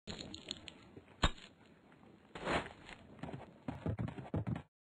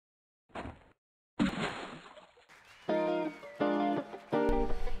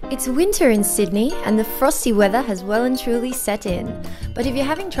It's winter in Sydney and the frosty weather has well and truly set in. But if you're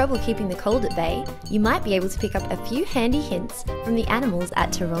having trouble keeping the cold at bay, you might be able to pick up a few handy hints from the animals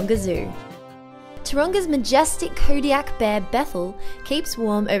at Taronga Zoo. Taronga's majestic Kodiak bear Bethel keeps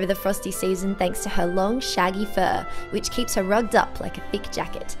warm over the frosty season thanks to her long shaggy fur, which keeps her rugged up like a thick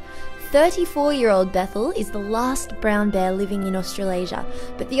jacket. 34-year-old Bethel is the last brown bear living in Australasia,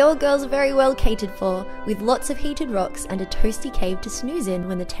 but the old girls are very well catered for, with lots of heated rocks and a toasty cave to snooze in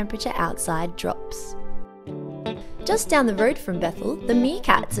when the temperature outside drops. Just down the road from Bethel, the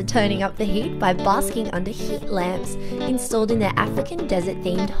meerkats are turning up the heat by basking under heat lamps installed in their African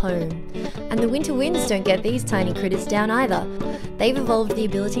desert-themed home. And the winter winds don't get these tiny critters down either. They've evolved the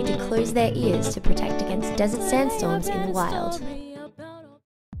ability to close their ears to protect against desert sandstorms in the wild.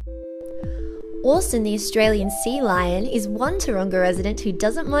 Orson, the Australian sea lion, is one Taronga resident who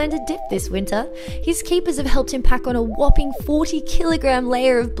doesn't mind a dip this winter. His keepers have helped him pack on a whopping 40-kilogram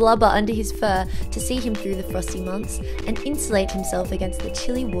layer of blubber under his fur to see him through the frosty months and insulate himself against the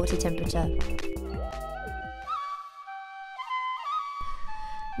chilly water temperature.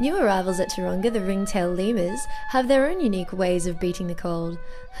 New arrivals at Taronga, the ringtail lemurs, have their own unique ways of beating the cold.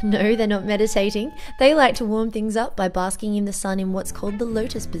 No, they're not meditating. They like to warm things up by basking in the sun in what's called the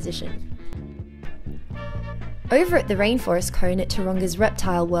lotus position. Over at the rainforest cone at Taronga's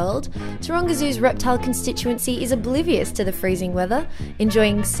reptile world, Taronga Zoo's reptile constituency is oblivious to the freezing weather,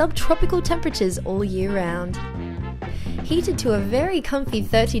 enjoying subtropical temperatures all year round. Heated to a very comfy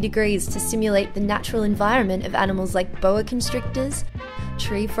 30 degrees to simulate the natural environment of animals like boa constrictors,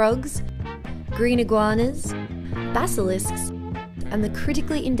 tree frogs, green iguanas, basilisks, and the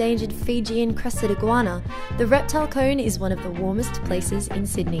critically endangered Fijian crested iguana, the reptile cone is one of the warmest places in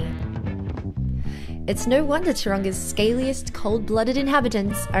Sydney. It's no wonder Taronga's scaliest, cold-blooded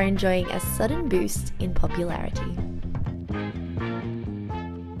inhabitants are enjoying a sudden boost in popularity.